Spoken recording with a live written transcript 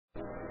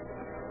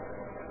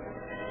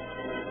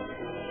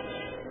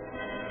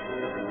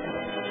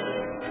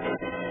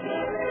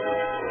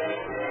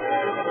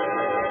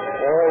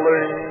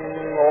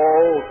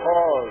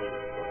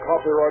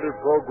Embroidered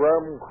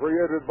program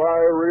created by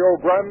Rio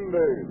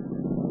Grande.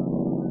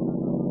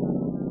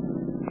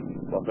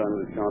 Los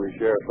Angeles County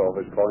Sheriff's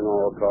Office calling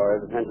all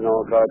cars. Attention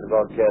all cars to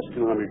broadcast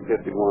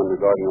 251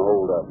 regarding a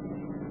holdup.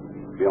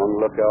 Be on the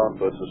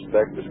lookout for a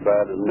suspect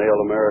described as male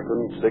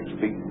American, 6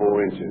 feet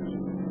 4 inches.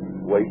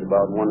 Weight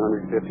about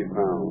 150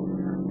 pounds.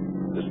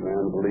 This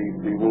man believed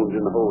to be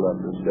wounded in the holdup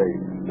in the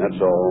state. That's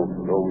all.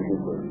 Go we can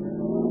clear.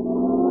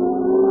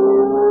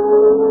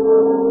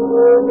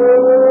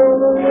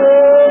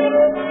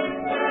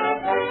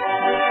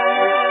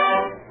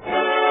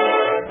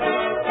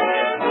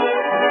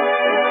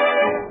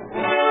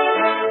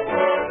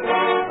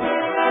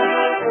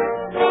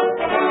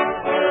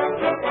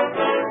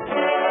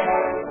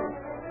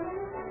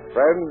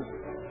 Friends,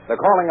 the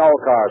Calling All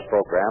Cars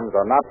programs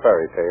are not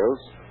fairy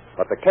tales,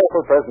 but the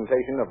careful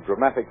presentation of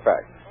dramatic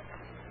facts.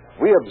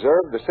 We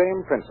observe the same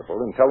principle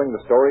in telling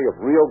the story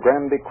of Rio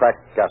Grande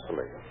cracked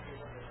gasoline.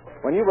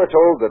 When you were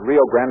told that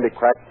Rio Grande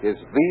cracked is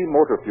the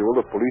motor fuel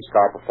of police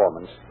car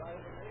performance,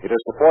 it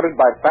is supported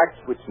by facts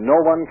which no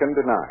one can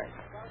deny.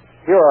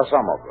 Here are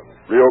some of them.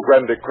 Rio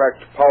Grande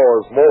cracked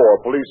powers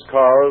more police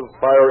cars,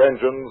 fire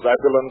engines,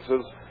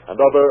 ambulances, and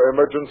other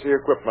emergency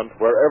equipment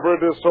wherever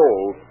it is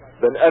sold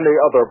than any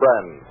other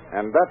brand.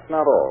 And that's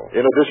not all.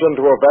 In addition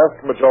to a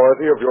vast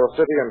majority of your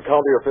city and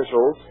county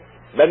officials,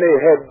 many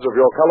heads of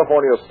your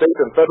California state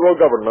and federal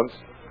governments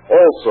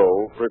also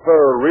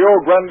prefer Rio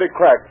Grande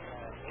cracked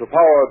to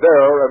power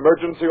their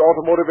emergency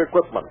automotive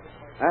equipment.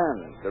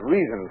 And the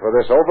reason for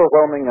this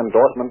overwhelming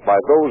endorsement by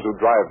those who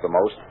drive the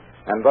most,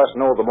 and thus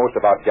know the most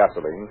about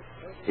gasoline,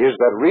 is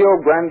that Rio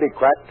Grande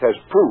cracked has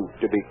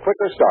proved to be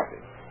quicker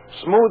starting,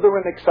 smoother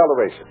in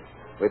acceleration,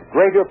 with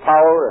greater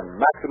power and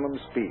maximum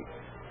speed,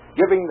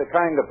 giving the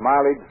kind of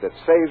mileage that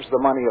saves the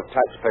money of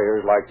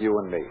taxpayers like you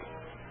and me.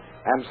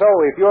 And so,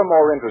 if you're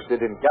more interested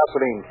in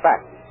gasoline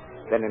facts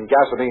than in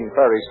gasoline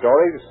fairy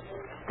stories,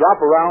 drop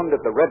around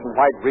at the red and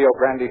white Rio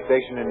Grande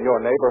station in your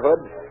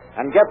neighborhood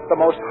and get the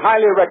most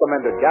highly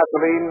recommended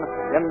gasoline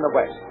in the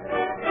West.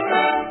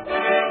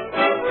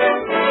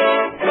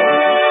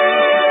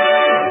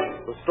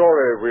 The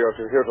story we are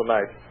to hear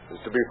tonight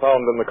is to be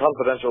found in the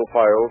confidential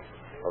files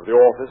of the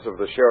office of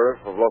the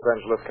Sheriff of Los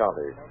Angeles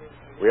County.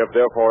 We have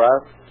therefore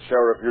asked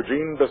Sheriff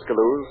Eugene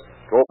Biscalouz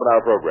to open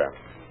our program.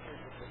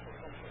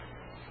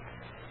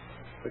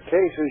 The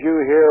cases you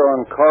hear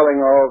on Calling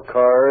All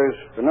Cars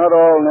are not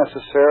all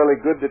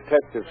necessarily good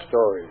detective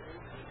stories.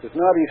 It's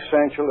not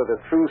essential that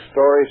a true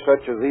story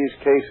such as these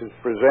cases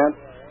present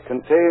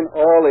contain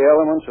all the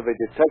elements of a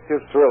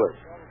detective thriller.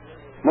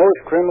 Most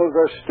criminals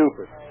are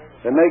stupid.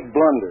 They make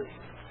blunders.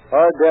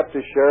 Our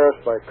deputy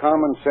sheriffs, by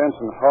common sense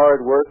and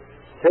hard work,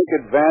 take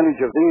advantage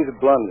of these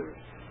blunders.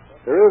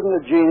 There isn't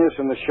a genius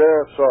in the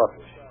sheriff's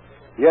office.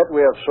 Yet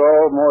we have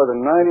solved more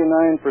than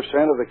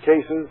 99% of the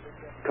cases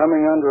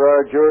coming under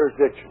our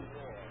jurisdiction.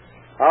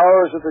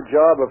 Ours is the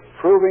job of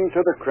proving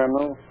to the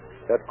criminal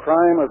that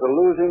crime is a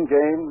losing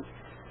game,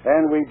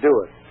 and we do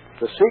it.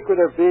 The secret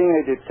of being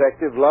a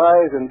detective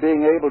lies in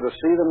being able to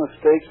see the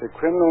mistakes the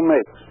criminal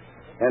makes,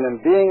 and in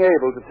being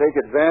able to take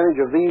advantage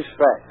of these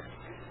facts.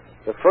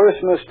 The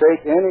first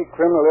mistake any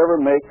criminal ever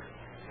makes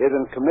is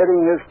in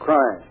committing his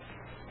crime.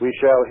 We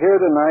shall hear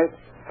tonight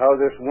how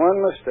this one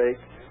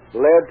mistake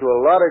led to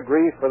a lot of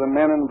grief for the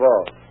men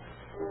involved.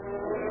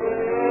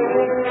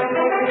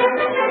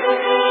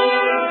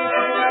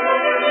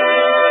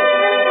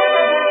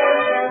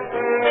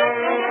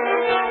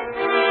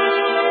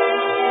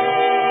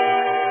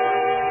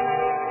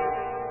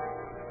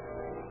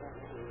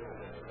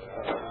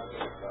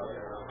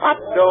 Hot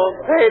dog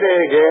payday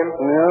again.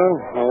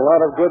 Yeah, a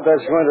lot of good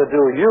that's going to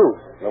do you.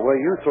 The way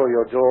you throw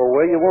your dough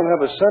away, you won't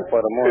have a cent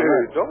by tomorrow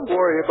night. Don't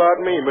worry about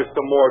me,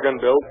 Mr.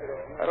 Morgan, Bill.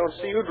 I don't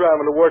see you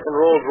driving to work in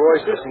Rolls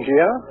Royces.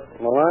 Yeah?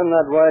 Well, I'm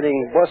not riding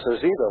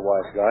buses either,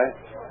 wise guy.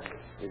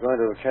 You going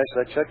to cash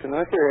that check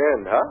tonight?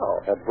 And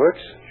how? At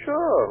Brooks?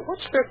 Sure.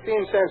 What's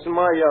 15 cents in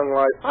my young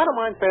life? I don't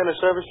mind paying a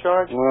service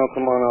charge. Well,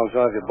 come on, I'll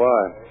drive you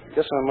by.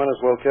 Guess I might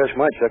as well cash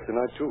my check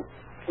tonight, too.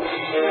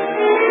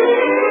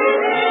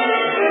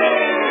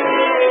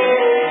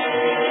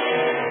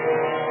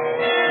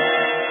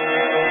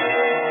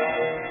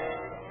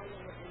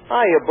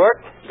 Hiya, Bert.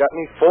 Got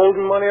any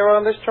folding money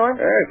around this joint?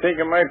 I think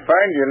I might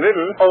find you a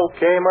little.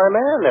 Okay, my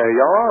man. There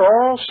you are,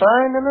 all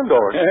signed and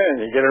endorsed.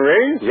 You get a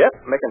raise? Yep,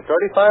 making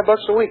 $35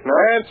 a week now.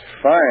 That's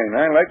fine.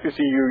 I like to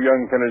see you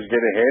young fellas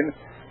get ahead.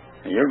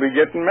 You'll be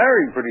getting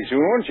married pretty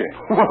soon, won't you?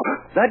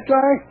 That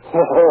guy?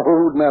 Oh,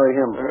 who'd marry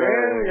him?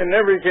 Well, you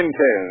never can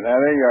tell. Now,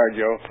 there you are,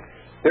 Joe.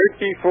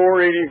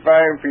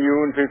 $34.85 for you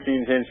and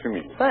 15 cents for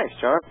me. Thanks,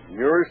 John.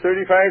 Yours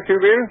 35 too,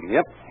 Bill?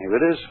 Yep, here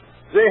it is.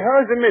 Say,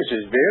 how's the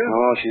missus, Bill?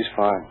 Oh, she's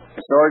fine.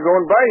 I saw her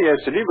going by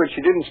yesterday, but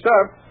she didn't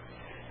stop.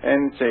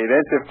 And say,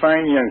 that's a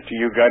fine youngster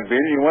you got, Bill.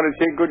 You want to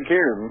take good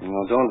care of him.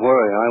 Well, don't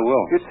worry, I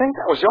will. You think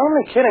that was the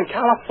only kid in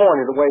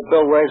California the way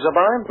Bill raves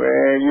about him?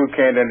 Well, you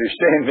can't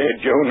understand that,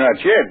 Joe, not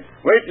yet.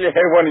 Wait till you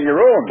have one of your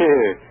own.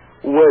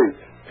 Wait.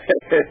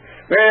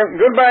 Well,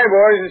 goodbye,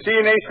 boys, and see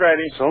you next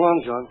Friday. So long,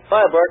 John.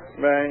 Bye, Bert.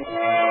 Bye.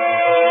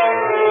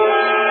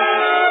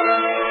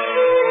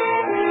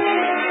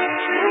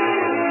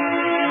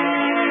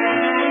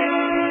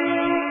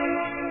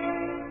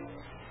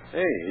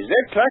 Is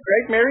that clock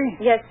right,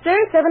 Mary? Yes, sir.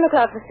 7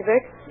 o'clock, Mr.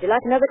 Burke. Would you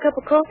like another cup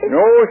of coffee?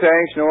 No,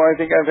 thanks. No, I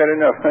think I've had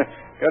enough.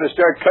 Got to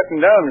start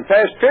cutting down.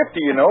 Past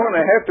 50, and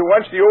I have to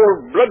watch the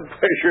old blood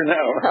pressure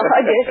now. Oh,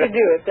 I guess you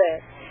do it, sir.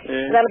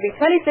 That'll be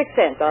 26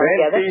 cents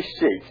altogether.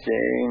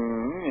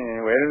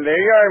 26. Well, there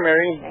you are,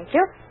 Mary. Thank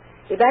you.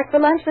 You back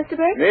for lunch, Mr.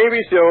 Burke? Maybe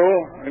so.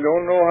 I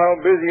don't know how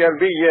busy I'll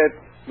be yet.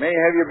 May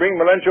have you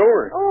bring my lunch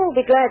over. Oh,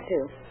 be glad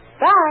to.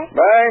 Bye.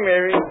 Bye,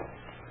 Mary.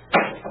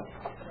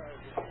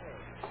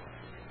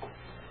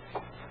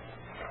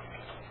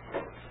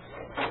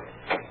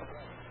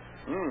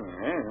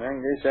 I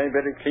guess I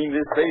better clean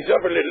this place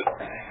up a little.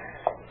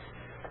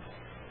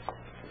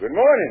 Good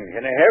morning.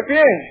 Can I help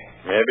you?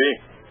 Maybe.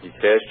 You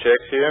cash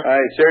checks here? I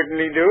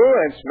certainly do.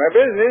 It's my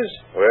business.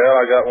 Well,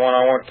 I got one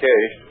I want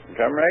cash.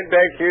 Come right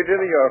back here to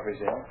the office,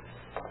 then.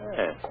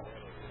 Yeah.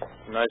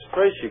 Nice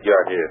place you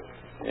got here.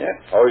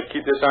 Yeah. Always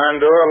keep this iron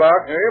door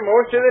locked?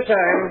 Most of the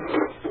time.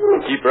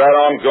 Keep right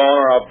on going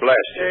or I'll blast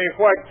you. Hey,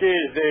 what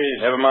is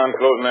this? Never mind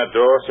closing that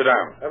door. Sit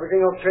down.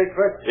 Everything okay,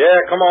 Fred? Yeah,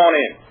 come on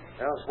in.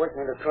 I was waiting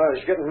in the car.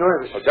 He's getting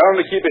nervous. Well, tell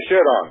him to keep his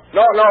shirt on.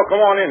 No,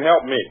 come on in.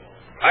 Help me.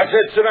 I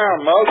said sit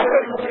down, Mug.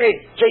 Hey,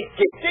 take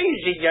it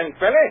easy, young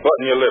fella.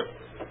 Button your lip.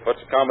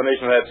 What's the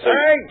combination of that safe?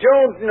 I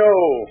don't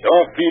know.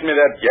 Don't feed me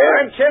that gas.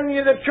 I'm telling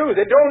you the truth.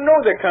 I don't know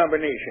the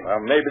combination.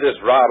 Well, maybe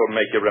this rod will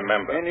make you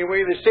remember.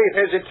 Anyway, the safe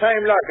has a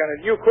time lock on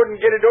it. You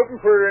couldn't get it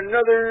open for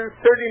another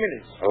 30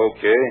 minutes.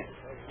 Okay.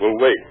 We'll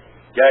wait.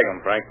 Gag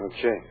him, Frank.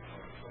 Okay.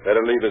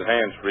 Better leave his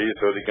hands free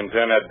so he can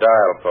turn that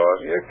dial for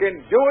us. You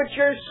can do it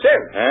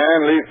yourself.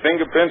 And leave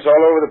fingerprints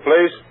all over the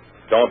place.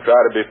 Don't try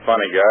to be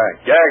funny,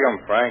 guy. Gag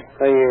him, Frank.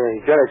 Hey, you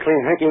got a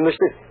clean hanky,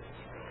 mister?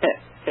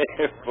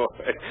 Boy,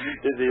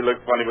 does he look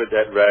funny with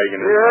that rag in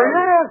his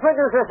mouth.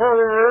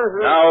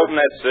 Now open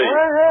that safe.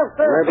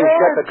 Maybe he's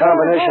got the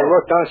combination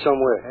worked on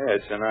somewhere. Yeah,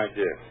 it's an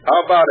idea.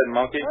 How about it,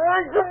 monkey?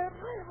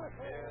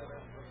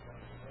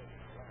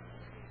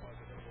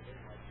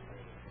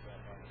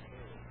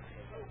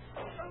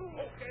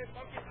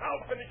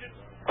 I'll finish it.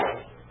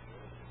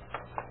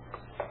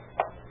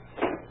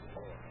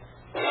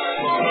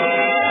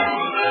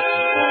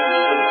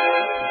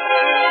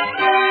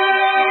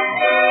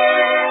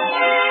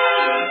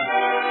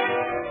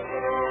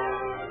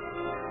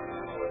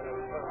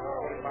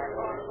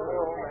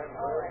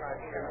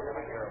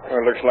 Well,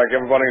 it looks like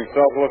everybody in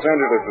South Los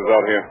Angeles is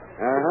out here.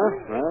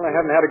 Uh-huh. Well, they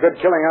haven't had a good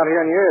killing out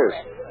here in years.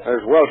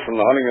 There's Welsh from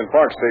the Huntington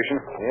Park station.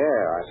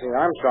 Yeah, I see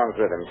Armstrong's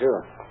with him, too.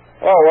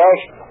 Oh,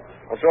 Welsh.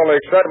 What's all the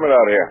excitement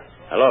out here?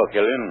 Hello,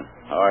 Killian.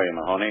 How are you,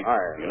 Mahoney?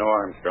 Hi. You know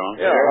Armstrong?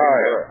 Yeah,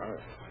 hi.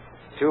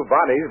 Two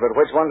bodies, but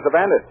which one's the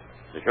bandit?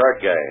 The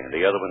short guy.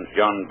 The other one's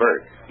John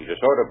Burke. He's a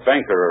sort of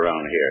banker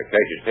around here.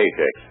 Cashes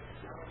paychecks.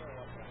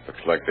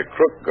 Looks like the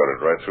crook got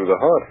it right through the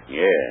heart.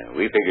 Yeah,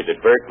 we figured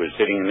that Burke was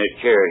sitting in this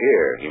chair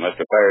here. He must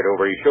have fired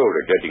over his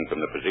shoulder, judging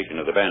from the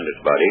position of the bandit's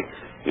body.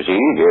 You see,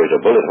 here's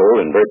a bullet hole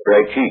in Burke's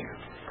right cheek.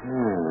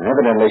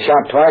 Evidently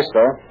shot twice,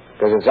 though,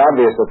 because it's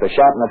obvious that the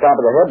shot in the top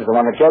of the head is the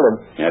one that killed him.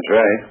 That's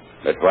right.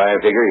 That's why I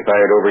figure he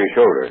fired over his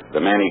shoulder.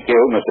 The man he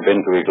killed must have been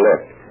to his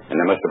left, and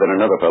there must have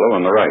been another fellow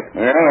on the right.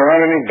 Yeah, there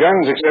aren't any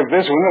guns except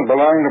this one that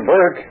belonged to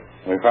Burke.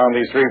 We found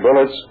these 3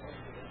 bullets.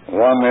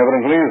 One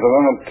evidently is the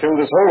one that killed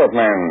this Holup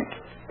man.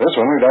 This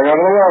one we dug out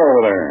of the wall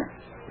over there.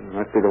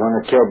 Must be the one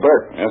that killed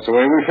Burke. That's the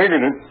way we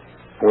figured it.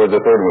 Where'd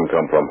the third one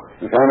come from?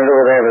 We found it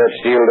over there with that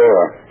steel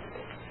door.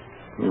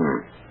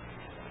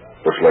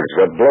 Looks like it's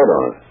got blood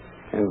on it.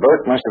 And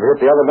Burke must have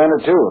hit the other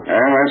bandit, too.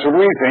 And that's what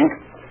we think.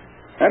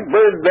 That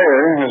bird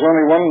there has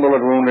only one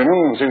bullet wound in him,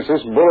 and since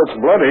this bullet's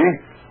bloody,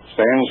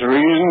 stands to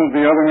reason that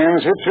the other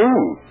man's hit, too.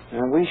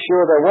 Are we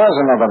sure there was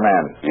another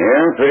man?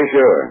 Yeah, pretty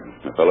sure.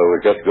 The fellow who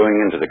was just going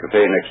into the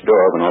cafe next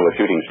door when all the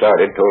shooting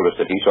started told us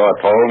that he saw a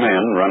tall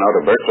man run out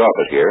of Burke's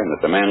office here and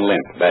that the man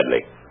limped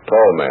badly.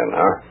 Tall man,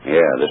 huh?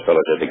 Yeah, this fellow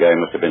said the guy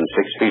must have been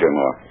 6 feet or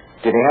more.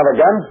 Did he have a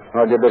gun,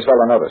 or did this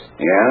fellow notice?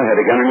 Yeah, had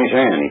a gun in his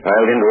hand. He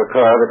piled into a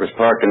car that was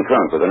parked in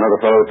front with another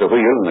fellow at the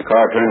wheel, and the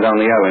car turned down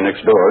the alley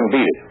next door and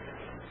beat it.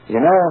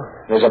 You know,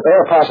 there's a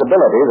bare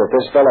possibility that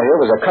this fellow here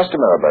was a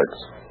customer of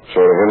Burke's.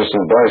 Sort of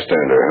innocent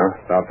bystander, huh?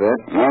 About that?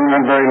 No,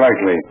 not very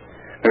likely.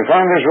 They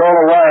found this roll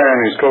of wire in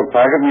his coat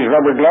pocket and his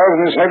rubber gloves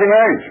and his heavy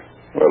knife.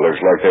 Well, looks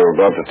like they were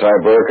about to tie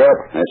Burke up.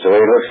 That's the way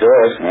it looks to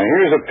us. Now,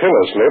 here's a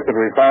pillow slip that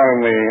we found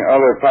in the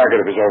other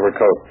pocket of his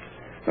overcoat.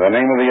 The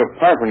name of the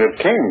apartment it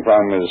came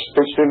from is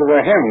stitched into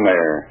the hem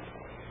there.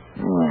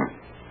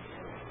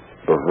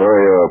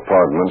 Bavaria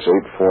Apartments,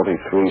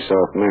 843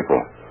 South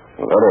Maple.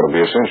 Well, that ought to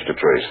be a cinch to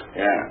trace.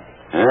 Yeah.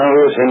 Well,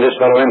 we'll send this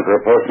fellow in for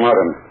a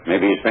postmortem.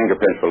 Maybe his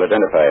fingerprints will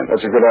identify him.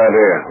 That's a good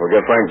idea. We'll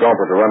get Frank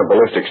Gomper to run a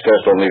ballistics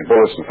test on these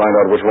bullets and find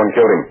out which one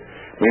killed him.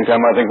 Meantime,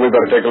 I think we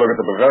better take a look at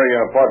the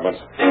Bavaria Apartments.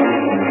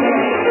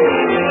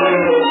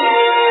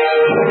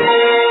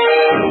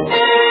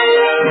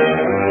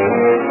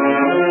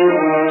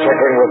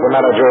 Checking with the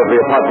manager of the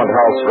apartment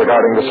house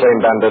regarding the same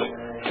bandit,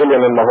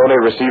 Killian and Mahoney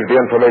received the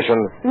information?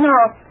 No.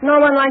 No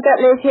one like that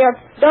lives here.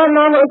 Don't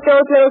know who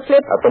stole little Flip.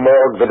 At the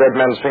morgue, the dead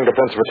man's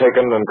fingerprints were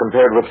taken and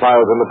compared with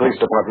files in the police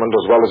department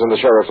as well as in the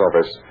sheriff's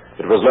office.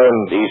 It was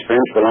learned... These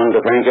prints belong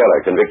to Frank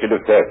Eller, convicted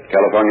of theft,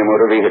 California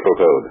Motor Vehicle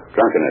Code,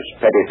 drunkenness,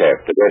 petty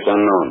theft, address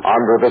unknown.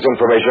 Armed with this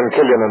information,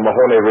 Killian and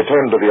Mahoney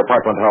returned to the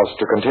apartment house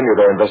to continue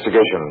their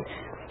investigation.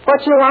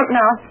 What you want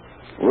now?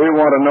 We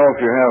want to know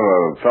if you have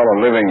a fellow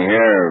living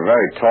here, a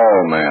very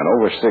tall man,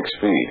 over 6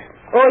 feet.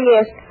 Oh,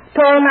 yes.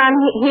 Tall man,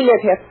 he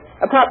lives here.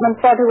 Apartment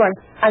 41.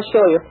 I'll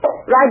show you.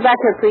 Right back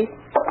here, please.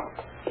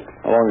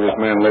 How long does this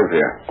man live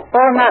here?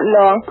 Oh, not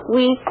long.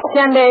 Week,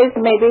 10 days,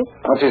 maybe.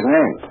 What's his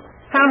name?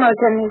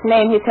 Hamilton, his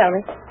name, he tell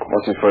me.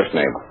 What's his first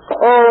name?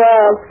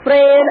 Oh,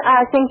 Fred,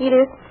 I think it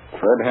is.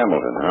 Fred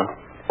Hamilton, huh?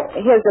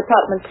 Here's the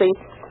apartment, please.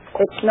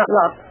 It's not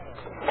locked.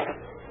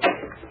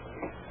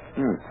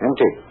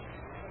 Empty.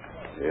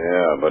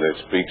 Yeah, but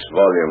it speaks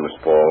volumes,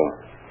 Paul.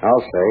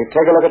 I'll say.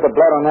 Take a look at the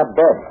blood on that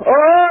bed.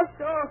 Oh,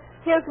 so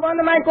here's one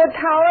of my good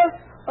towels.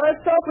 All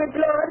soaked with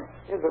blood.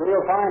 Here's a real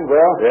fine,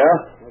 girl. Yeah?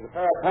 There's a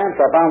pair of pants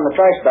I found in the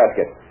trash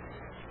basket.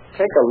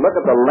 Take a look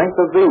at the length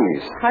of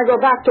these. I go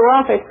back to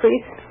office,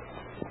 please.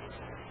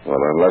 Well,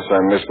 unless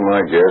I missed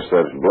my guess,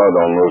 that's blood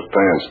on those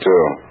pants,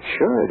 too.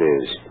 Sure it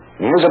is.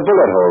 And here's a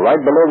bullet hole right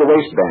below the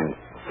waistband.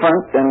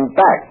 Front and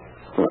back.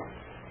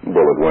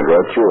 Bullet went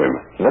right through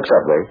him. Looks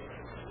that way.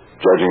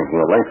 Judging from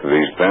the length of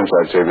these pants,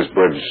 I'd say this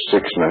bird's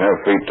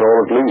 6.5 feet tall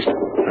at least.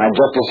 I'd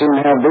just as soon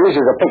have these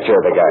as a picture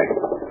of the guy.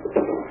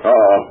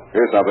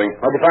 Here's something.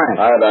 What'd you find?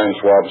 Iodine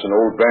swabs and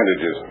old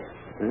bandages.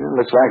 Yeah,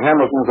 looks like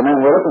Hamilton's the man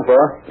we're looking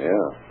for.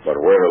 Yeah,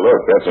 but where to look,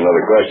 that's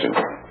another question.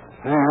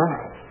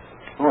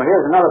 Yeah. Oh,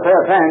 here's another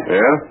pair of pants.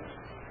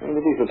 Yeah?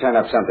 Maybe these will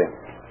turn up something.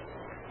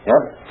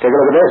 Yep, take a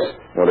look at this.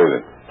 What is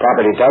it?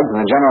 Property tag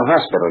from the General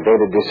Hospital,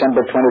 dated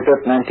December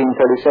 25th,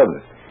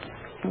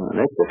 1937. Oh,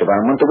 that's just about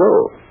a month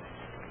ago.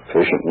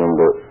 Patient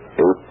number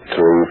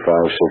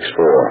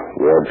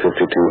 83564, ward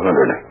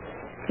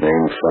 5200.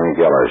 Name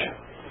Frank Ellers.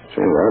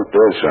 See, that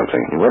does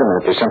something. Wait a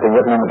minute, there's something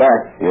written on the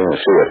back. Yeah,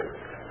 see it.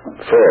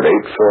 Fred,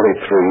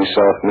 843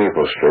 South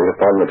Maple Street,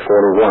 apartment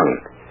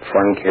 41.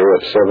 Frank here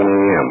at 7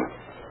 a.m.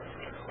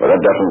 Well,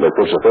 that definitely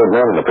puts the third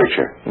man in the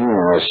picture.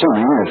 Yeah,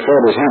 assuming that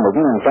Fred is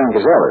Hamilton and Frank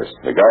is Ellers.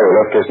 The guy who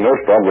left this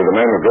note's probably the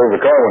man who drove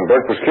the car when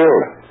Burke was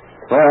killed.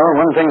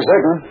 Well, one thing's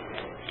certain.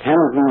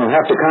 Hamilton will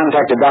have to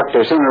contact a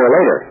doctor sooner or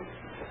later.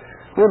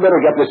 We'd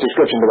better get this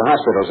description to the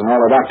hospitals and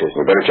all the doctors.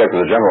 We better check with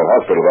the General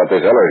Hospital about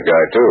this Ellers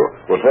guy, too.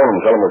 We'll phone him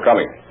and tell him we're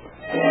coming.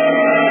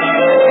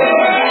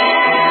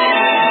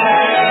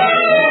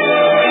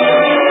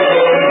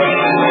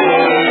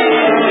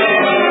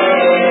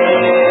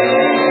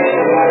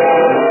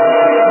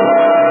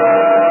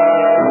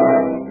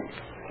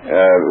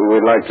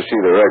 We'd like to see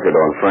the record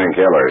on Frank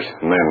Ellers,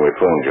 the man we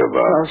phoned you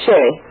about. Oh,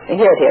 sure.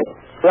 Here it is.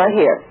 Right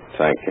here.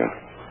 Thank you.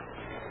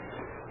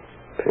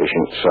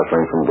 Patient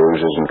suffering from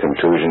bruises and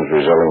contusions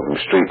resulting from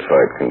street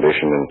fight,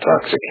 condition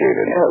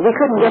intoxicated. We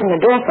couldn't get an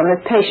address on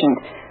this patient.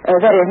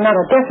 That is not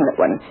a definite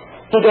one.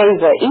 He gave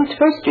East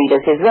First Street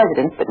as his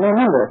residence, but no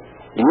number.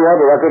 Do you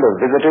have a record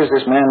of visitors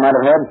this man might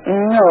have had?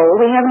 No,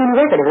 we haven't any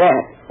record of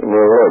that.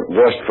 Well, look,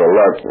 just for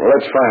luck,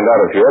 let's find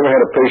out if you ever had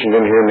a patient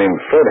in here named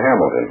Fred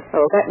Hamilton.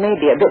 Oh, that may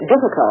be a bit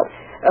difficult.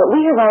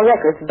 We have our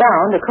records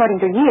bound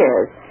according to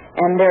years,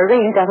 and they're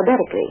arranged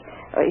alphabetically.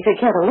 If you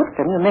care to look at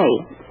them, you may.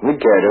 We'd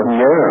care to.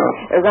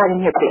 Yeah. Right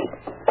in here, please.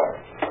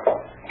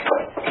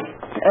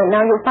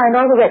 Now you'll find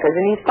all the records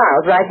in these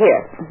files right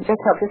here. Just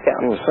help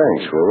yourself. Well,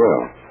 thanks, we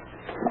will.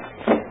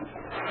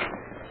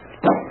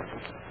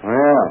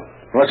 Well,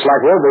 looks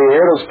like we'll be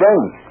here till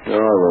spring.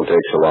 Oh, it won't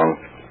take so long.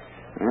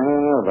 I don't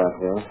know about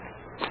that.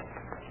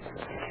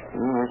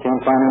 Well, I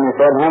can't find any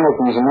Fred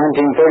Hamiltons in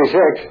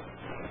 1936.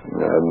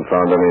 I haven't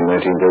found any in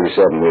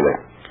 1937 either.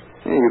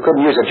 Yeah, you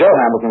couldn't use a Joe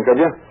Hamilton,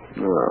 could you?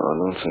 No, I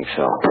don't think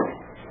so.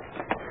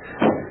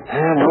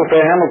 No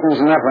Fred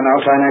Hamiltons in that one.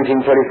 I'll try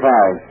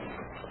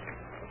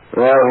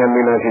 1935. Well, hand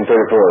me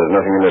 1934. There's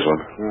nothing in this one.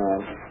 All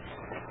right.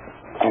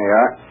 Here you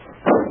are.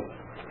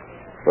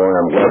 Boy,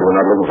 I'm glad we're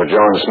not looking for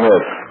John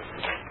Smith.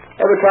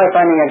 Ever try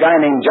finding a guy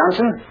named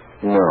Johnson?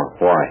 No.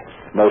 Why?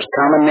 Most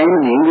common name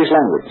in the English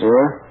language.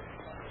 Yeah?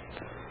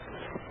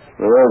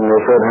 Well, there's no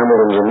Fred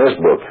Hamiltons in this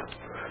book.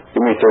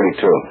 Give me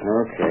 32.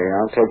 Okay,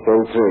 I'll take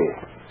 33.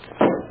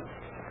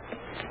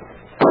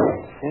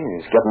 Hey,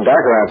 it's getting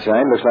darker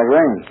outside. Looks like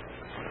rain.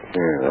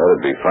 Yeah,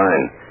 that'd be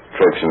fine.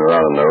 Traipsing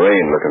around in the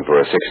rain looking for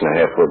a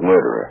 6.5-foot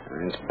murderer.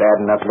 It's bad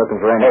enough looking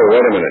for any... Hey,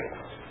 wait a minute.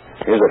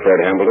 Here's a Fred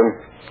Hamilton.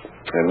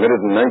 Admitted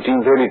in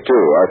 1932,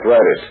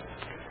 arthritis.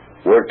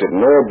 Worked at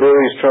Noah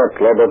Brewery's Truck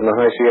Club up in the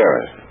High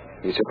Sierras.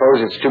 You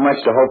suppose it's too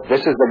much to hope this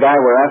is the guy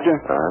we're after?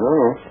 I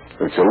know.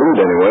 It's a lead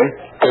anyway.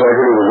 I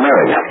heard he was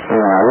married.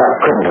 Yeah, luck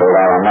couldn't hold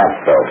out on that,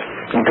 though.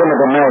 He couldn't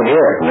have been married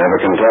here. Never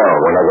can tell.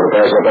 We're not going to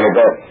pass up any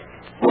bet.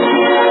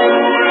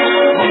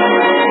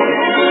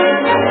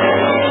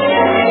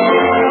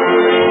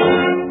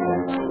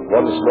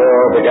 Once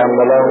more began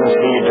the long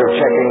siege of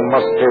checking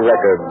musty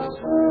records.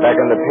 Back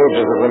in the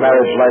pages of the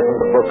marriage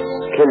license books,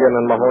 Killian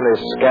and Mahoney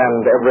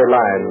scanned every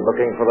line,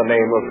 looking for the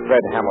name of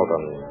Fred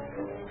Hamilton.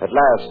 At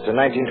last, in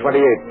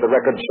 1928, the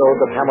record showed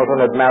that Hamilton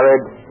had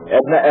married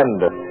Edna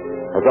Ender.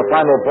 As a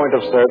final point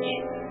of search,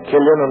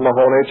 Killian and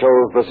Mahoney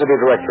chose the city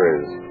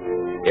directories.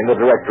 In the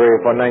directory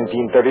for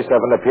 1937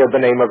 appeared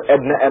the name of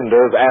Edna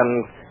Enders and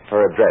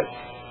her address.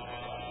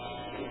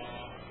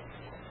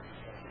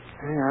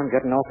 I'm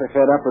getting awfully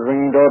fed up with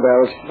ringing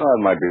doorbells. Oh,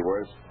 it might be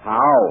worse.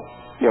 How?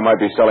 You might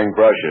be selling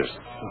brushes.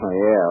 Oh,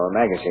 yeah, or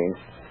magazines.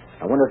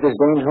 I wonder if this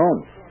Dane's home.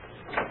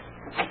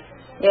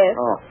 Yes?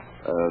 Oh,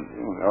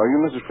 are you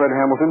Mrs. Fred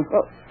Hamilton?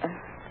 Well,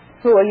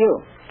 who are you?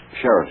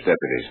 Sheriff's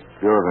deputies,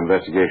 Bureau of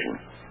Investigation.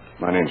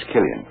 My name's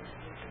Killian.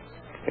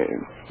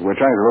 We're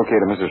trying to locate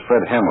a Mrs.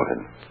 Fred Hamilton.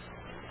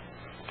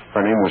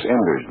 Her name was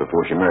Enders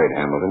before she married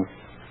Hamilton.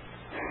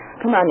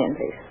 Come on in,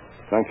 please.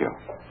 Thank you.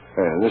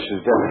 This is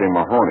Deputy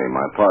Mahoney,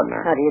 my partner.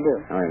 How do you do?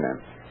 Hi, ma'am.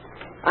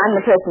 I'm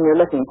the person you're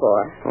looking for.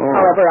 Oh.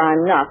 However,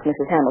 I'm not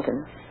Mrs.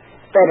 Hamilton.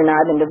 Fred and I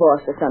have been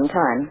divorced for some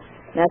time.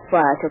 That's why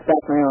I took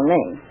back my own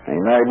name. Are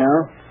you married now?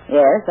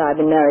 Yes, I've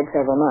been married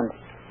several months.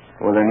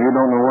 Well, then you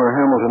don't know where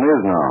Hamilton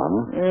is now, huh?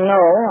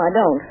 No, I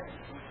don't.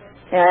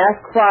 May I ask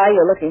why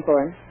you're looking for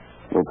him?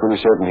 We're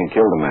pretty certain he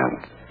killed a man.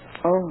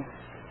 Oh,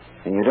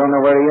 And you don't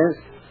know where he is?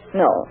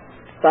 no.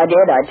 If I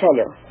did, I'd tell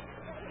you.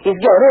 He's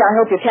guilty. I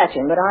hope you catch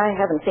him, but I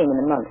haven't seen him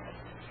in months.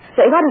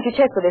 Say, why don't you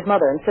check with his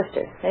mother and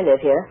sister? They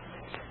live here.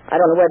 I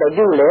don't know where they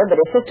do live,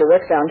 but his sister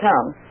works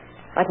downtown.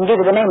 I can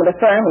give you the name of the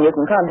firm, and you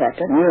can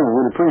contact her. Yeah,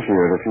 we'd appreciate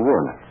it if you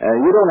would.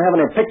 You don't have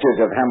any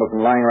pictures of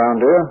Hamilton lying around,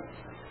 do you?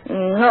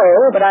 No,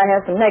 but I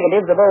have some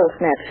negatives of old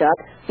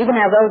snapshots. You can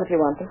have those if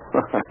you want them.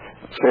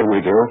 Say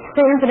we do.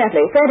 Say,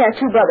 incidentally, Fred has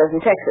two brothers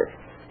in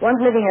Texas. One's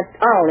living at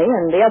Olney,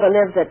 and the other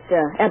lives at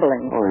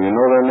Abilene. Oh, you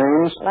know their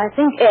names? Well, I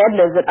think Ed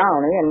lives at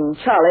Olney, and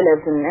Charlie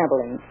lives in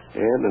Abilene.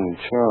 Ed and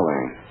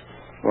Charlie.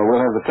 Well,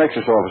 we'll have the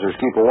Texas officers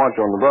keep a watch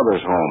on the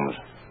brothers' homes.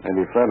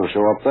 Maybe Fred will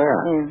show up there.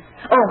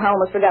 Oh, I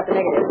almost forgot the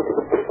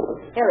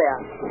negatives. Here they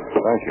are.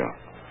 Thank you.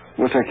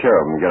 We'll take care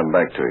of them and get them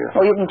back to you.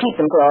 Oh, you can keep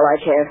them for all I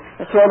care.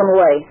 Or throw them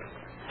away.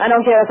 I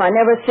don't care if I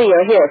never see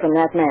or hear from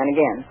that man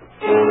again.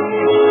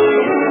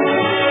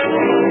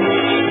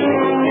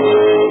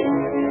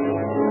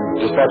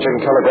 Dispatching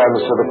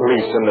telegrams to the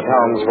police in the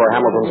towns where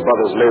Hamilton's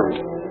brothers lived,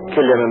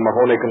 Killian and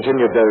Mahoney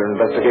continued their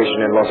investigation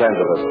in Los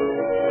Angeles.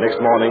 Next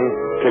morning,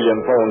 Killian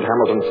phoned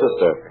Hamilton's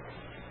sister.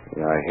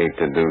 Yeah, I hate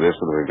to do this,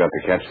 but we've got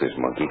to catch this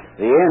monkey.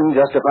 The end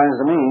justifies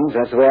the means.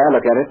 That's the way I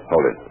look at it.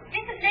 Hold it.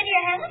 This is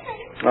Lydia Hamilton.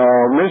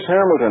 Oh, Miss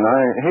Hamilton, I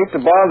hate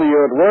to bother you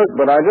at work,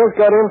 but I just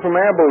got in from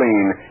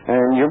Abilene,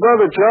 and your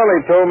brother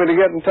Charlie told me to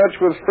get in touch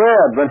with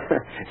Fred, but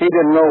he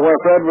didn't know where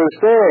Fred was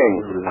staying.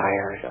 You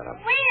liar. Shut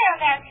up. Well,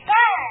 that's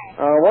fine.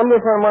 I wonder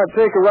if I might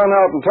take a run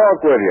out and talk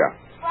with you.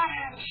 Well,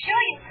 I'm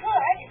sure you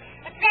could.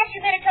 But perhaps you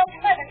better talk to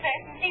Mother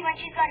first and see when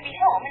she's going to be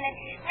home, and then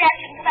perhaps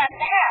you can come out to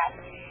the house.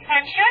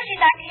 I'm sure she'd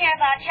like to hear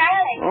about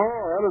Charlie. Oh,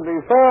 that'd be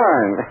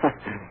fine.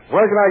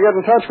 Where can I get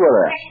in touch with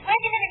her? Well, she's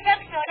working in a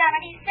drugstore down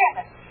on East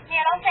 7th,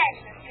 near Los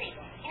Angeles Street.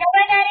 You know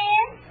where that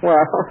is?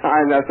 Well,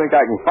 I think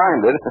I can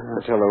find it.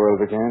 Tell her where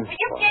we can. Well,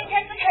 you can get in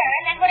touch with her,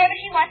 and then whatever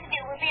she wants to do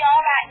will be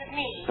all right with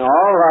me.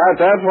 All right,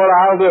 that's what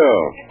I'll do.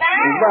 Goodbye.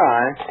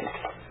 Goodbye.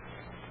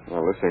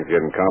 Well, this thing's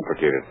getting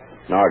complicated.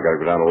 Now I've got to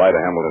go down to Lyda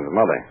Hamilton's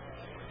mother.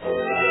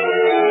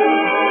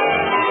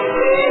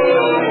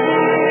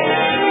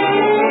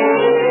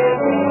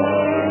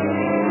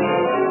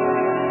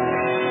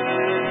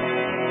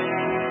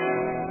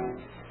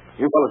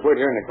 You fellas wait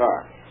here in the car.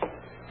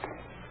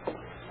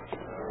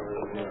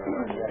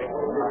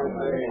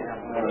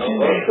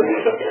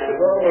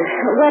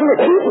 What'll it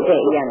be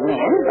today, young man?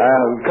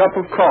 A cup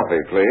of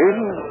coffee, please.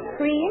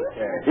 Cream?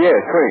 Yes,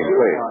 cream,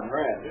 please.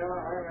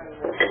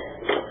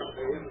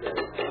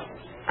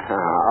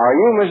 Are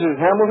you Mrs.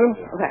 Hamilton?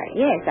 Well,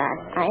 yes,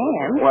 I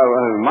am. Well,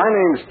 my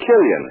name's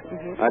Killian.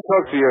 I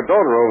talked to your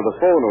daughter over the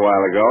phone a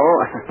while ago.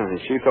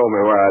 She told me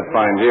where I'd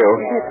find you.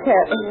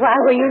 But why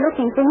were you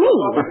looking for me?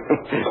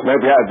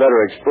 Maybe I'd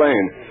better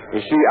explain. You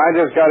see,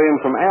 I just got in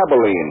from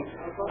Abilene.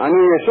 I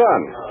knew your son,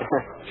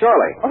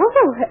 Charlie. Oh,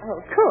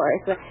 of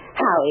course.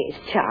 How is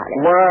Charlie?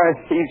 Well,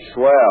 he's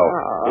swell.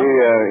 Oh.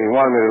 He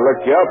wanted me to look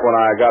you up when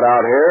I got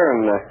out here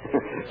and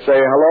say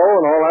hello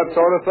and all that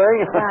sort of thing.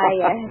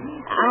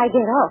 I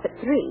get off at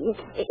 3.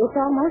 It's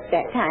almost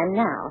that time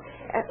now.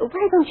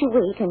 Why don't you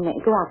wait and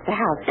go out to the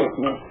house with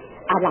me?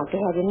 I'd like to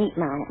have you meet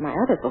my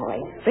other boy,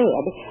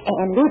 Fred,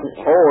 and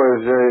Lydia. Oh,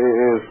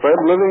 is Fred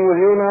living with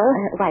you now?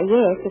 Why,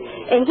 yes.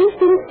 He's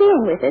been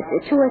staying with us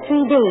 2 or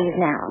 3 days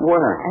now.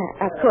 Where?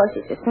 Of course,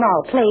 it's a small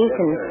place,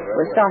 and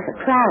we're sort of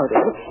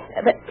crowded.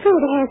 But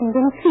Fred hasn't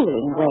been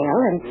feeling well,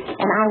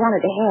 and I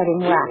wanted to have him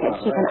where I could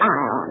keep an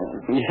eye on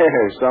him.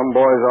 Yes, some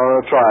boys are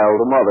a trial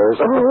to mothers.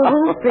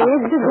 Oh,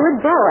 Fred's a good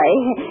boy.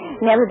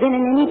 Never been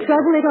in any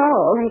trouble at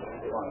all.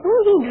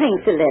 He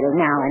drinks a little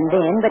now and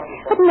then, but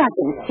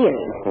nothing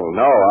serious. Well,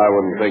 no, I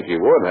wouldn't think he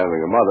would,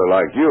 having a mother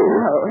like you.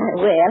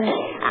 Oh, well,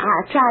 I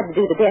tried to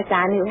do the best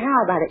I knew how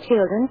by the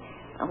children.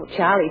 Oh,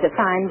 Charlie's a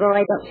fine boy,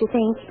 don't you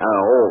think?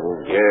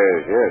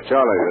 Yes.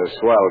 Charlie's a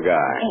swell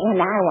guy. And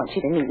I want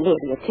you to meet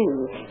Lydia, too.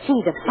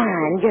 She's a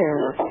fine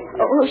girl.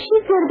 Oh,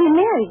 she's going to be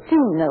married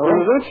soon, though.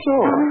 Is that so?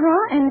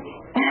 Uh-huh, and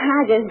I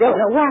just don't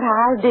know what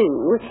I'll do.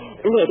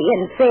 Lydia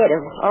and Fred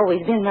have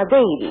always been my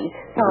babies,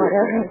 sort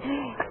of.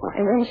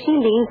 And when she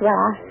leaves, well,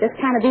 I'll just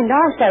kind of be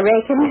lost, I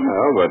reckon.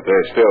 Oh, but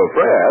they're still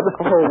Fred.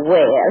 Oh,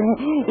 well,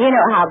 you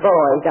know how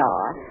boys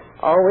are.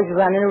 Always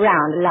running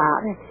around a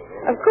lot.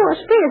 Of course,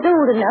 Fred's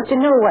old enough to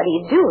know what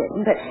he's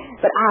doing, but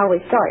I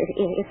always thought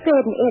if Fred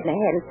and Edna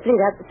hadn't split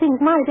up,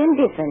 things might have been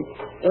different.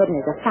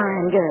 Edna's a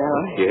fine girl.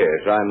 Yes,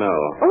 I know.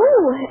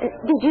 Oh,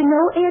 did you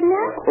know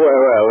Edna?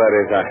 Well, that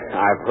is,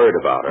 I've heard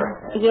about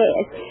her.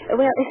 Yes.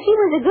 Well, she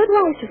was a good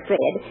wife to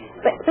Fred,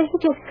 but he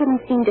just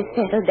couldn't seem to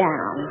settle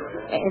down.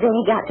 And then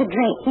he got to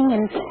drinking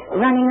and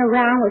running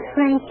around with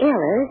Frank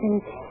Ellers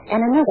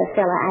and another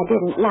fella I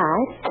didn't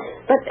like.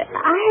 But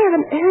I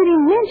haven't heard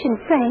him mention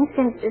Frank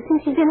since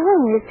he's been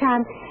home this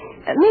time.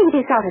 Maybe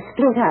they sort of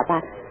split up.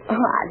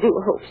 I do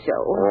hope so.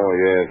 Oh,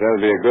 yes, that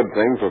would be a good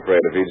thing for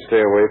Fred if he'd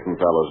stay away from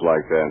fellows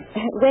like that.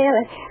 Well,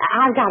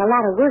 I've got a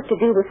lot of work to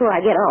do before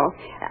I get off.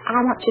 I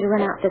want you to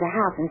run out to the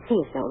house and see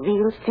us though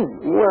real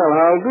soon. Well,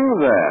 I'll do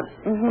that.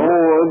 Mm-hmm.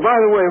 Oh, by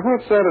the way,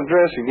 what's that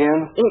address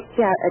again?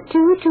 It's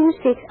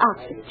 226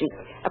 Oxford Street,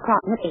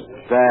 apartment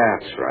 8.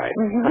 That's right.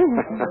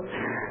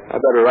 Mm-hmm. I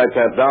better write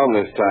that down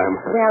this time.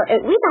 Well,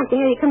 we'd like to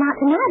have you come out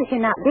tonight if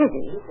you're not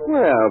busy.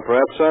 Well,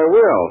 perhaps I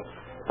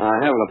will. I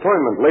have an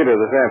appointment later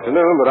this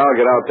afternoon, but I'll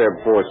get out there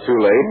before it's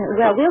too late.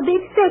 Well, we'll be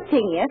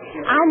expecting you.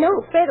 I know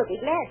Fred will be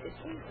glad to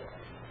see you.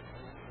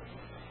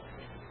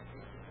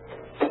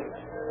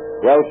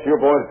 Welch, you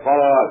boys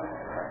follow us.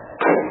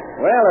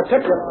 Well, I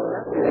took you.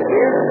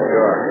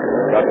 Sure.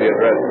 Got the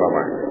address from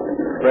her.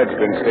 Fred's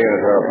been staying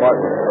at her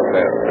apartment for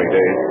the past 3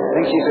 days.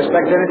 Think she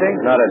suspects anything?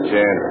 Not a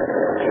chance.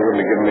 She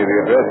wouldn't have given me the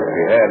address if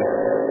she had.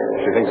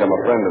 She thinks I'm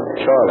a friend of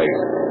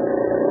Charlie's.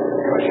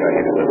 Gosh, I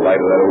hated the light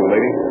of that old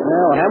lady.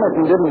 Well,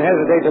 Hamilton didn't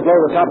hesitate to blow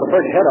the top of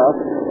Bert's head off.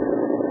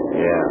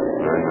 Yeah,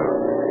 I know.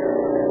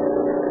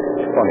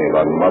 It's funny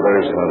about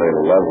mothers, how they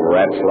love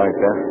rats like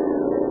that.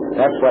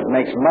 That's what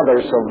makes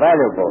mothers so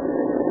valuable.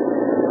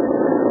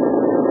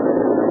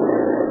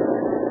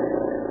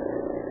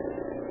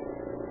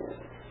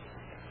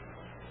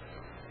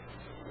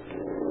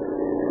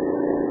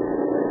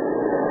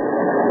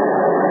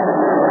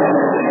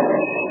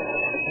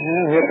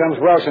 Well, here comes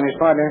Welsh and his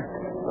partner.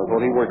 I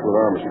thought he worked with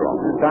Armstrong.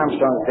 It's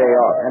Armstrong's day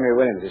off. Henry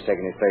Williams is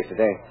taking his place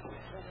today.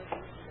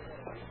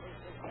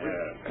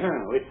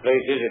 Which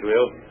place is it,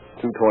 Will?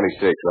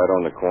 226, right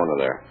on the corner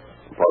there.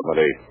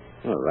 Apartment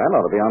 8. Well, that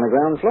ought to be on the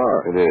ground floor.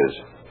 It is.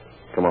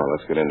 Come on,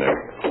 let's get in there.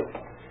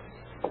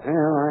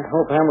 Well, I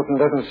hope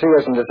Hamilton doesn't see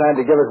us and decide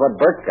to give us what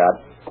Bert got.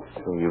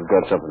 Well, you've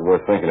got something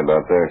worth thinking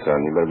about there, son.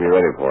 You better be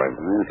ready for him.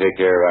 We'll take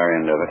care of our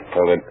end of it.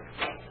 Hold it.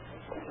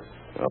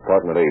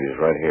 Apartment 8 is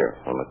right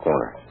here on the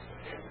corner.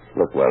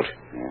 Look, Welsh,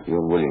 you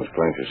and Williams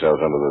plant yourselves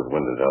under those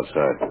windows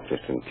outside,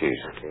 just in case.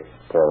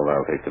 Paul and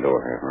I'll take the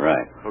door here.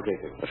 Right. Okay.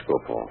 Let's go,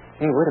 Paul.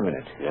 Hey, wait a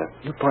minute. Yeah?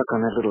 You park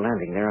on that little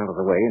landing there out of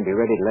the way and be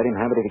ready to let him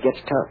have it if he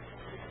gets tough.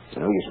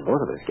 No use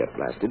both of us get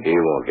blasted. He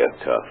won't get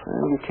tough.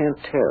 Well, you can't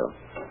tell.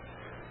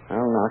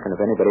 I'll knock, and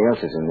if anybody else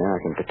is in there, I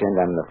can pretend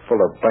I'm the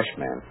full of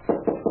bushman.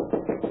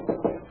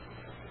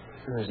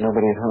 There's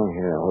nobody at home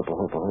here. I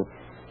hope.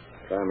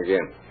 Try him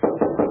again.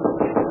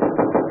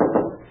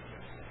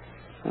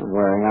 I'm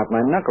wearing out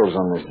my knuckles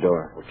on this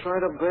door. Well, try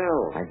the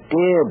bell. I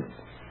did.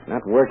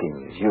 Not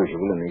working as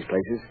usual in these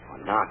places.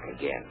 Well, knock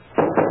again.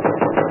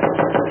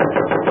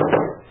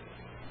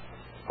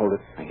 Hold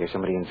it. I hear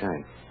somebody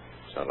inside.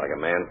 Sound like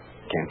a man?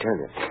 Can't tell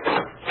you.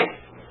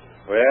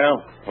 Well,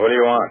 what do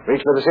you want?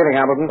 Reach for the ceiling,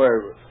 Hamilton.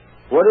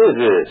 What is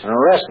this? An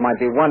arrest might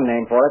be one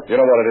name for it. You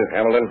know what it is,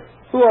 Hamilton?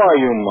 Who are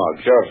you,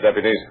 Muggs? Sheriff's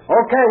deputies.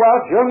 Okay,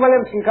 Welch. You and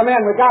Williams can come in.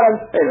 We got him.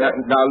 Hey,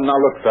 now,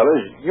 look,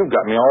 fellas, you've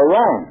got me all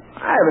wrong.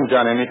 I haven't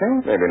done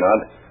anything. Maybe not.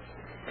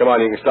 Come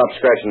on, you can stop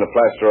scratching the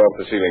plaster off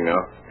the ceiling now.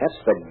 That's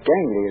the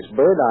gangliest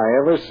bird I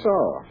ever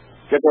saw.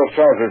 Get those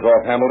trousers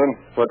off, Hamilton.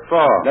 What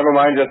for? Never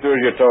mind, just do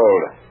as you're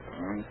told.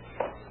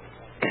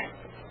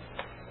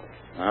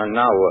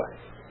 Now what?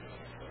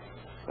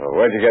 Well,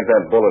 where'd you get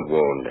that bullet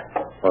wound?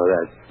 Oh,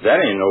 that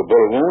ain't no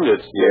bullet wound.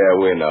 It's... Yeah,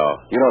 we know.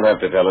 You don't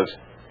have to tell us.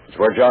 It's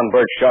where John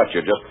Burt shot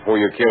you just before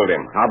you killed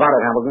him. How about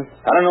it, Hamilton?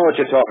 I don't know what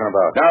you're talking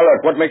about. Now, look,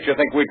 what makes you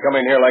think we'd come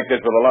in here like this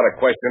with a lot of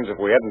questions if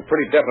we hadn't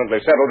pretty definitely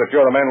settled that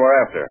you're the man we're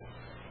after?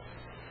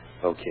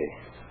 Okay.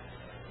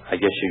 I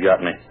guess you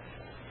got me.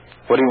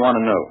 What do you want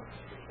to know?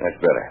 That's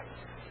better.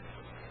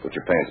 Put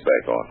your pants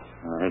back on.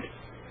 All right.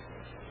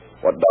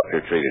 What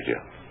doctor treated you?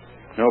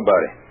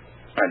 Nobody.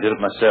 I did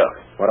it myself.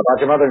 What about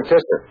your mother and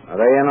sister? Are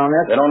they in on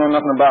this? They don't know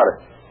nothing about it.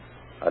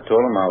 I told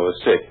them I was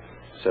sick.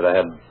 Said I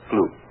had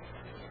flu.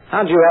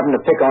 How'd you happen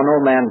to pick on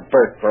old man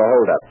Burt for a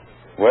holdup?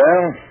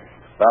 Well,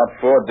 about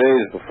 4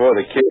 days before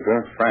they killed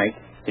her, Frank,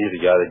 he's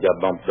the guy that got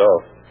bumped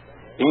off,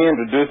 he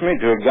introduced me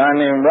to a guy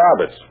named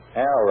Roberts,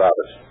 Al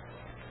Roberts.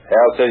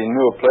 Al said he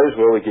knew a place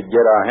where we could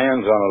get our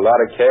hands on a lot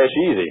of cash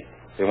easy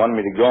They wanted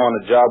me to go on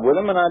the job with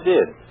them, and I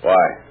did.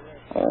 Why?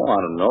 Oh, I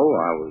don't know.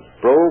 I was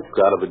broke,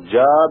 out of a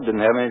job,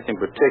 didn't have anything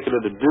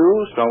particular to do,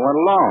 so I went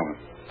along.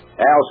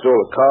 Al stole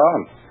a car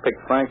and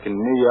picked Frank and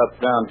me up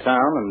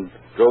downtown and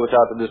drove us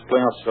out to this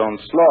place on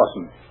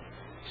Slauson.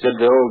 Said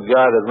the old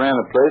guy that ran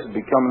the place would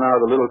be coming out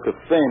of the little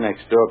cafe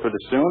next door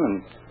pretty soon, and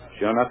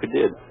sure enough he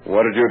did.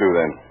 What did you do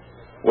then?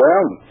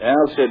 Well,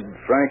 Al said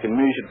Frank and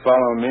me should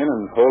follow him in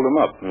and hold him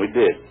up, and we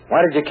did.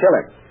 Why did you kill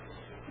him?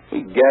 We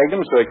gagged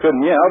him so he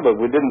couldn't yell,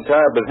 but we didn't tie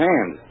up his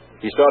hands.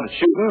 He started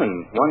shooting, and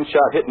one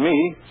shot hit me,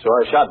 so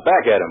I shot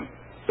back at him,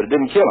 but it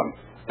didn't kill him.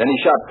 Then he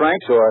shot Frank,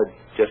 so I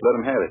just let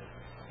him have it.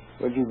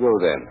 Where'd you go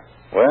then?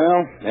 Well,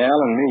 Al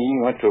and me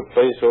went to a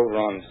place over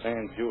on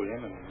San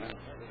Julian, and...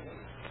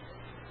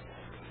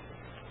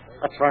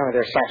 What's wrong with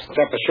your saps? Did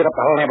you have to shoot up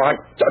the whole neighborhood?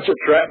 Such a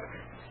trap.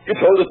 You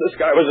told us this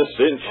guy was a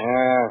cinch.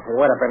 It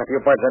would have been if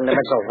you boys didn't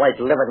mix of white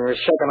liver and you were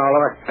shaking all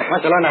over. Why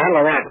don't you learn to handle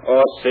a rat?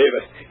 Oh, save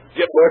it.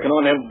 Get working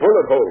on them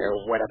bullet holes.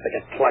 You're wet enough to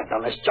get plugged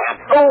on this job.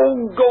 Oh,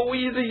 go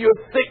easy, you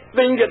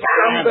thick-fingered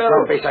dumbbell.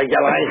 Don't be so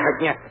yellow. I ain't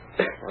hurting you.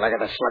 Look at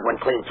the slug went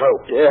clean through.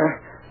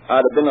 Yeah, I'd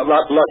have been a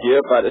lot luckier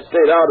if I'd have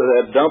stayed out of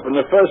that dump in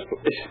the first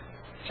place.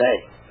 Say,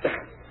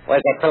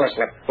 where's that pillow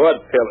slip? What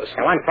pillow slip?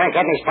 The one Frank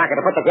had in his pocket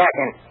to put the gas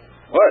in.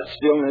 Well, it's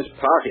still in his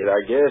pocket, I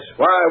guess.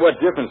 Why, what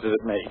difference does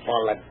it make?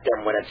 All the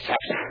dim-witted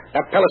saps.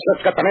 That pillow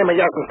slip's got the name of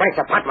yours and Frank's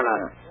apartment on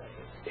it.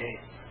 Hey,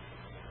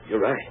 you're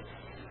right.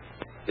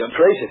 You'll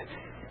trace it.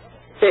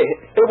 Hey,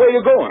 where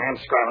you going? I'm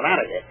scrambling out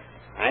of here.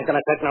 I ain't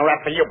gonna take no rap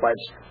for you, buds.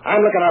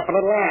 I'm looking out for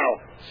little Al.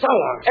 So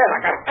long,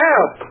 sucker.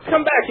 Al,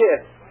 come back here.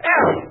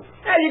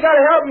 Al, you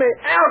gotta help me.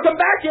 Al, come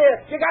back here.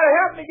 You gotta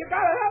help me. You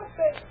gotta help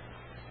me.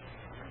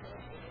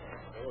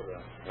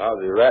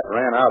 Lousy rat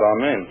ran out on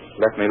me and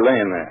left me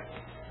laying there.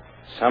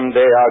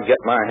 Someday I'll get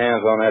my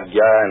hands on that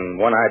guy, and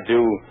when I do,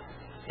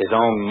 his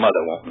own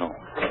mother won't know.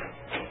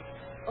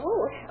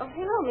 Oh,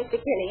 hello, Mr.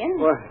 Killian.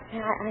 What?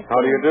 How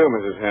do you do,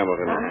 Mrs.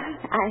 Hamilton?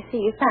 I see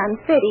you found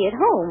Freddie at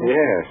home.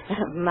 Yes.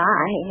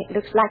 My, it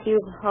looks like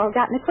you've all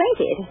gotten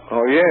acquainted.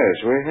 Oh, yes,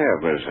 we have,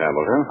 Miss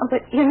Hamilton. Oh,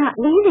 but you're not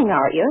leaving,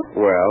 are you?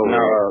 Well,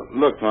 Now,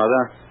 look,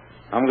 Mother,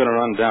 I'm going to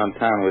run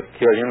downtown with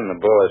Killian and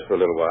the boys for a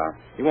little while.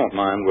 You won't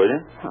mind, will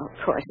you? Oh,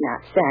 of course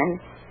not, son.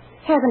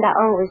 Haven't I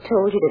always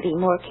told you to be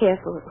more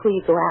careful who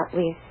you go out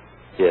with?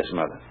 Yes,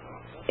 Mother.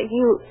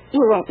 You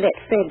won't let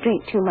Fred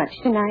drink too much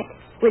tonight,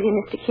 will you,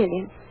 Mr.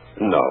 Killian?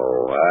 no,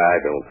 I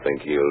don't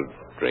think he'll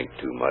drink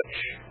too much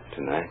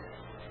tonight.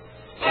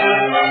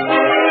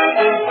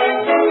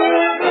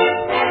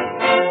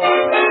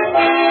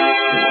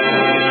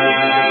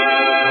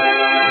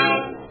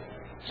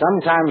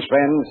 Sometimes,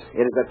 friends,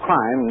 it is a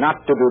crime not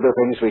to do the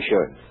things we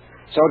should.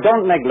 So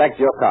don't neglect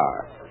your car.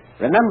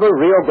 Remember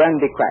Rio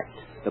Grande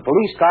Cracked, the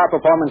police car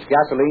performance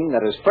gasoline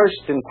that is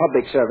first in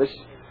public service,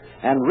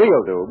 and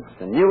Real Lube,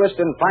 the newest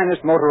and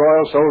finest motor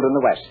oil sold in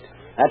the West.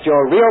 At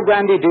your Rio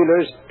Grande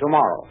dealers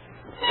tomorrow.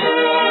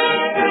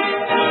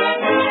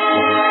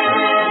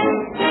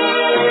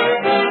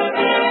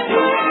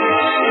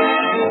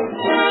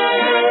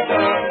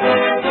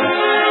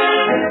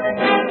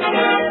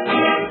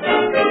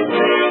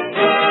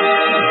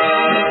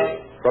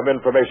 From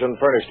information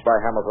furnished by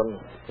Hamilton,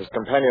 his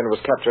companion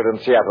was captured in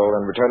Seattle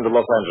and returned to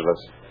Los Angeles,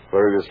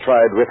 where he was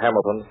tried with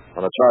Hamilton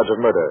on a charge of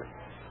murder.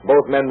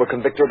 Both men were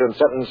convicted and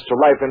sentenced to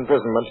life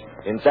imprisonment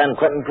in San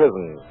Quentin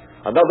Prison.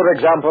 Another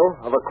example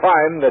of a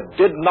crime that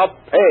did not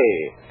pay.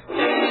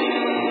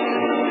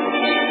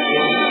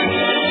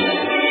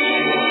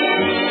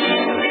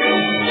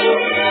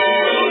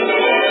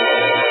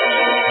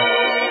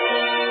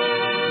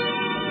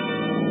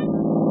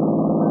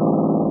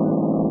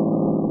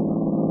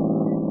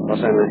 Los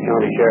Angeles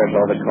County Sheriff's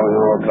Office calling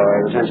all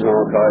cars. Attention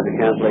all cars to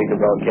cancellation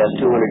broadcast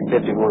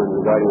 251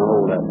 regarding a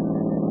holdup.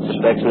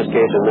 Suspects in this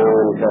case are now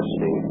in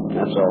custody.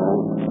 That's all.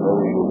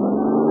 Over to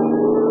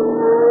you.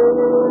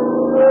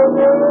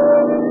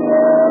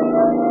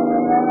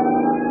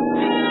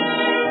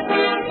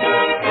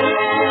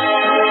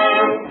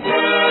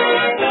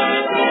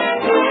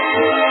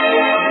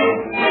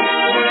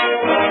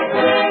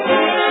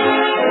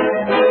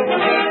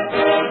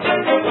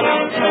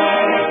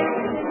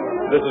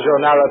 This is your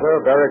narrator,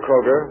 Barry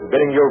Kroger,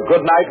 bidding you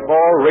good night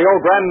for Rio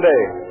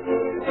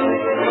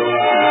Grande.